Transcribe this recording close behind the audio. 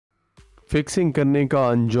Fixing करने का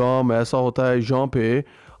अंजाम ऐसा होता है जहाँ पे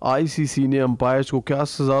आईसीसी ने अंपायर्स को क्या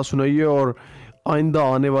सज़ा सुनाई है और आइंदा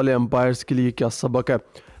आने वाले अंपायर्स के लिए क्या सबक है।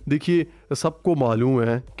 देखिए, सबको मालूम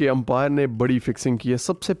है कि अंपायर ने बड़ी फिक्सिंग की है।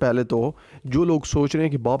 सबसे पहले तो जो लोग सोच रहे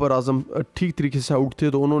हैं कि बाबर आजम ठीक तरीके से आउट थे,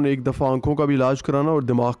 तो उन्होंने एक दफ़ा आंखों का भी इलाज कराना और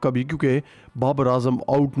दिमाग का भी, क्योंकि बाबर आजम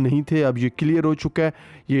आउट नहीं थे। अब ये क्लियर हो चुका है।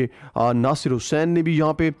 ये नासिर हुसैन ने भी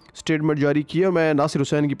यहाँ पे स्टेटमेंट जारी किया। मैं नासिर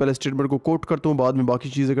हुसैन की पहले स्टेटमेंट को कोट करता हूँ, बाद में बाकी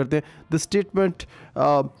चीज़ें करते हैं। The statement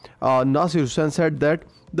Nasir Hussain said that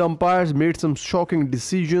the umpires made some shocking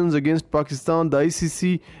decisions against Pakistan. The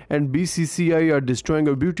ICC and BCCI are destroying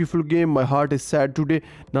a beautiful game. My heart is sad today.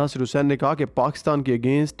 Nasir Hussain ने कहा कि पाकिस्तान के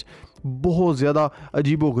अगेंस्ट बहुत ज़्यादा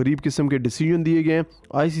अजीब व गरीब किस्म के डिसीजन दिए गए हैं।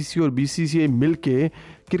 आईसीसी और बीसीसीआई मिल के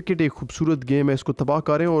क्रिकेट एक खूबसूरत गेम है, इसको तबाह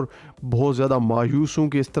करें, और बहुत ज़्यादा मायूस हूँ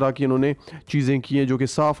कि इस तरह की इन्होंने चीज़ें की हैं। जो कि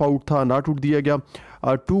साफ आउट था, नॉट आउट दिया गया।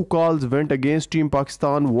 2 calls went against team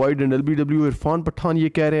Pakistan, wide and LBW। Irfan Pathan ये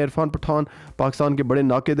कह रहे हैं, इरफान पठान पाकिस्तान के बड़े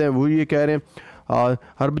नाकिद हैं, वो ये कह रहे हैं।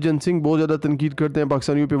 हरभजन सिंह बहुत ज़्यादा तनकीद करते हैं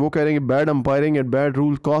पाकिस्तानियों पे, वो कह रहे हैं कि bad umpiring and bad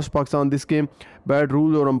rule cost Pakistan this game. Bad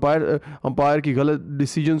rule और अंपायर की गलत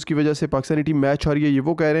डिसीजंस की वजह से पाकिस्तानी टीम मैच हारी है, ये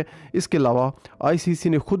वो कह रहे हैं। इसके अलावा आईसीसी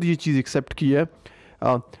ने खुद ये चीज़ एक्सेप्ट की है।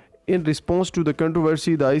 In response to the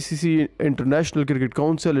controversy, the ICC International Cricket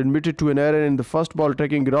Council admitted to an error in the first ball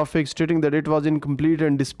tracking graphic, stating that it was incomplete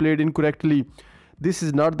and displayed incorrectly. This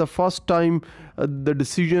is not the first time the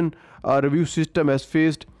decision review system has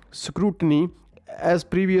faced scrutiny, as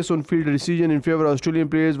previous on-field decision in favor of Australian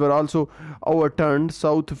players were also overturned.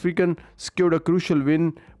 South African secured a crucial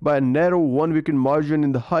win by a narrow 1-wicket margin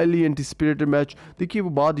in the highly anticipated match. देखिए, वो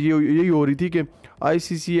बात यही हो रही थी कि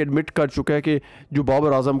ICC admit कर चुका है कि जो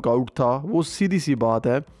बाबर आजम का आउट था वो सीधी सी बात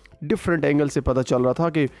है, डिफरेंट एंगल से पता चल रहा था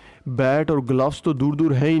कि बैट और ग्लव्स तो दूर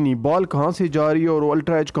दूर है ही नहीं, बॉल कहाँ से जा रही है और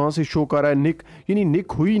अल्ट्रा एज कहाँ से शो कर रहा है, निक यानी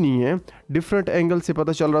निक हुई नहीं है। डिफरेंट एंगल से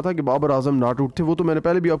पता चल रहा था कि बाबर आजम नॉट आउट थे, वो तो मैंने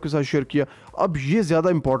पहले भी आपके साथ शेयर किया। अब ये ज़्यादा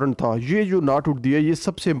इंपॉर्टेंट था, ये जो नॉट आउट दिया ये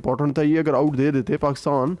सबसे इंपॉर्टेंट था। ये अगर आउट दे देते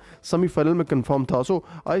पाकिस्तान सेमीफाइनल में कन्फर्म था। सो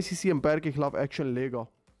आईसीसी अंपायर के खिलाफ एक्शन लेगा।